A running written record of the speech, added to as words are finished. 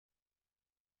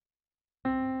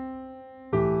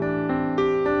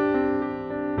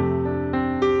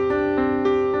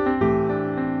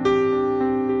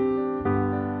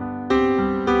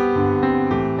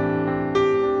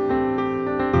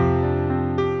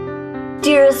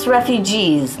Dearest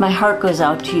refugees, my heart goes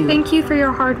out to you. Thank you for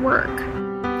your hard work.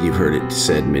 You've heard it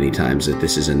said many times that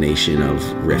this is a nation of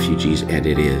refugees, and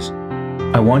it is.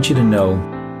 I want you to know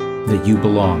that you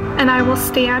belong. And I will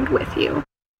stand with you.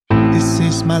 This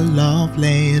is my love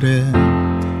letter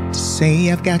to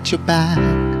say I've got your back.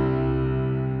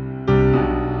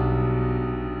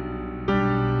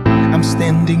 I'm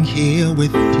standing here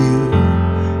with you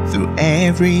through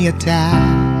every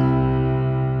attack.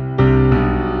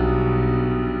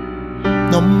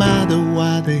 No matter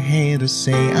what the haters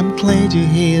say, I'm glad you're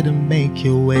here to make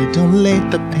your way. Don't let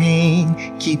the pain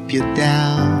keep you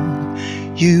down.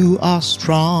 You are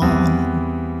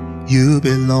strong. You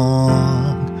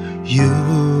belong.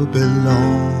 You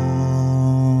belong.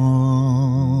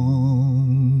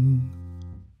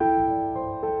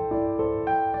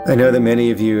 I know that many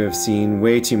of you have seen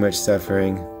way too much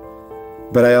suffering,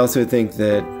 but I also think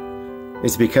that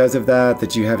it's because of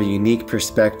that you have a unique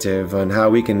perspective on how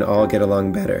we can all get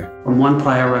along better. From one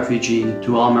prior refugee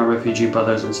to all my refugee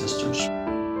brothers and sisters,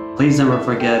 please never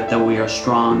forget that we are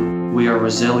strong, we are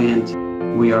resilient,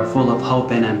 we are full of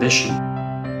hope and ambition.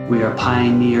 We are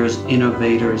pioneers,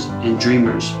 innovators, and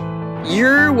dreamers.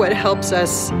 You're what helps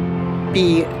us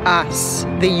be us,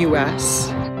 the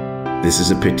U.S. This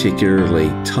is a particularly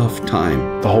tough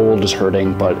time. The whole world is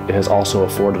hurting, but it has also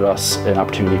afforded us an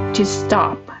opportunity to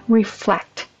stop,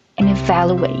 reflect, and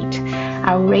evaluate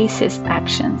our racist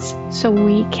actions so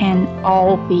we can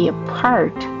all be a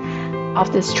part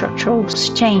of the structural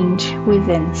change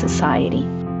within society.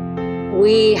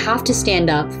 We have to stand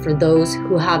up for those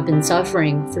who have been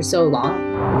suffering for so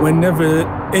long. Whenever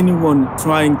anyone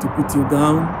trying to put you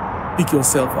down, pick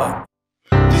yourself up.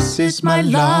 This is my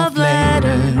love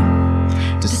letter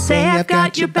to say I've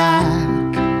got your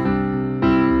back.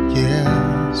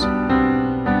 Yes.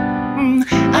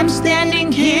 I'm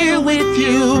standing here with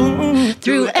you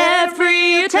through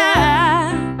every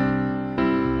attack.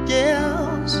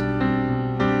 Yes.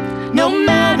 No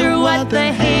matter what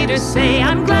the haters say,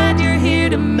 I'm glad you're here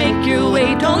to make your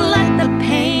way. Don't let the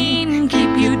pain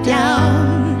keep you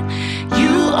down.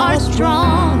 You are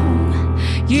strong.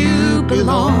 You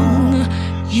belong.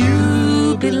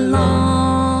 You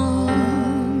belong.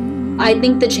 I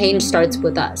think the change starts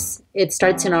with us. It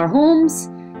starts in our homes.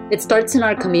 It starts in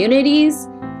our communities.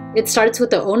 It starts with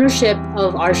the ownership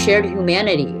of our shared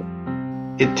humanity.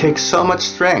 It takes so much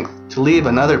strength to leave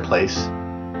another place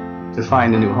to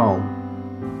find a new home.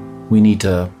 We need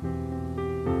to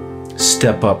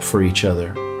step up for each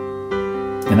other.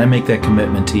 And I make that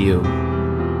commitment to you.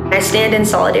 I stand in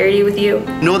solidarity with you.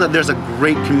 Know that there's a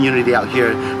great community out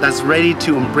here that's ready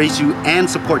to embrace you and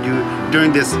support you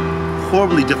during this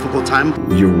horribly difficult time.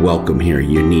 You're welcome here.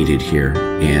 You're needed here.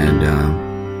 And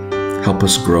help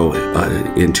us grow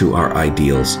into our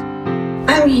ideals.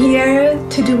 I'm here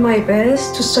to do my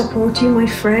best to support you, my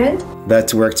friend.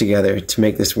 Let's work together to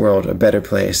make this world a better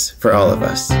place for all of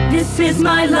us. This is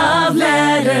my love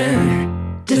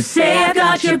letter to say I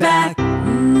got your back.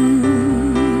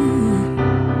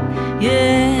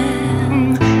 Yeah.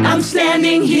 I'm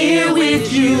standing here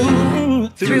with you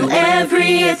through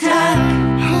every attack.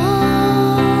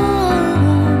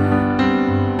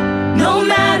 No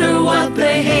matter what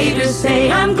the haters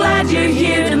say, I'm glad you're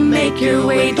here to make your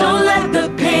way. Don't let the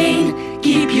pain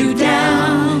keep you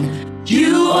down.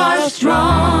 You are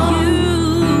strong.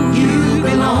 You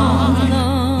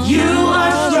belong. You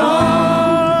are strong.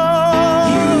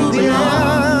 You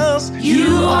belong.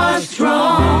 You are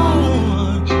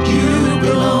strong. You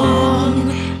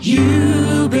belong.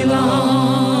 You belong.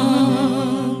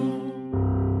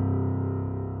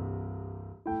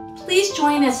 Please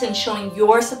join us in showing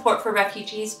your support for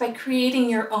refugees by creating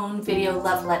your own video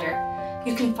love letter.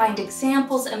 You can find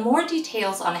examples and more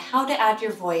details on how to add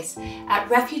your voice at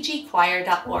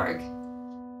refugeechoir.org.